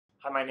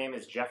Hi, my name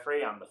is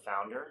Jeffrey. I'm the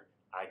founder.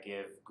 I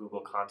give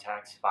Google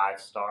Contacts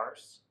 5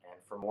 stars. And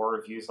for more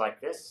reviews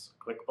like this,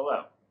 click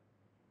below.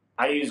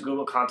 I use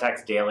Google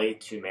Contacts daily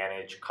to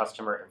manage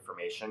customer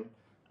information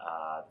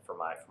for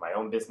my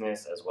own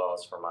business as well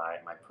as for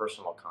my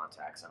personal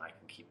contacts, and I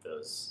can keep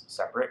those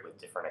separate with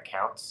different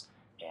accounts.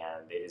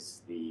 And it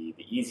is the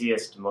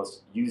easiest,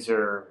 most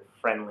user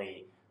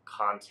friendly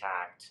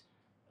contact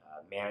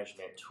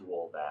management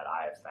tool that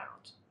I have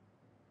found.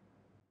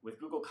 With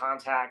Google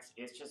Contacts,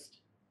 it's just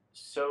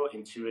so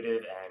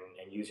intuitive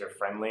and user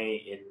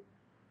friendly.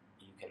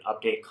 You can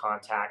update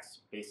contacts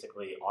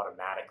basically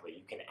automatically.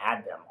 You can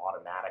add them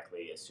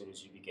automatically as soon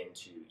as you begin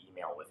to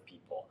email with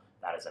people.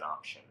 That is an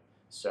option.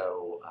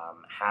 So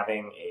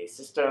having a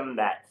system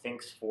that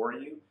thinks for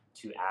you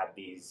to add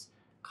these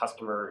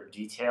customer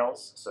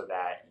details so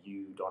that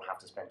you don't have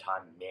to spend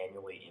time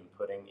manually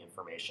inputting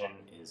information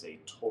is a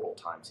total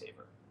time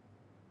saver.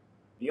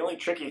 The only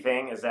tricky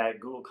thing is that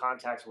Google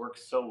Contacts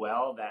works so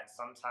well that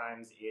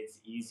sometimes it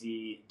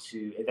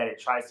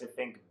tries to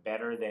think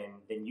better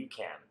than you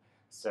can.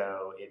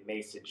 So it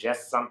may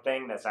suggest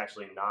something that's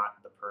actually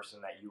not the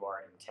person that you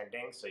are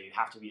intending. So you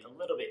have to be a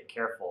little bit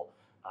careful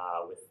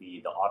with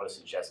the auto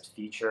suggest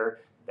feature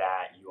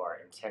that you are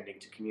intending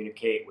to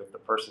communicate with the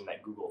person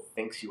that Google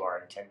thinks you are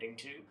intending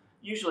to.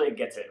 Usually it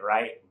gets it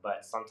right,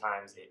 but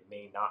sometimes it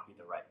may not be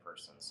the right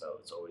person. So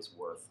it's always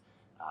worth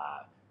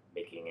uh,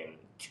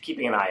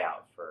 keeping an eye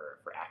out for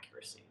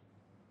accuracy.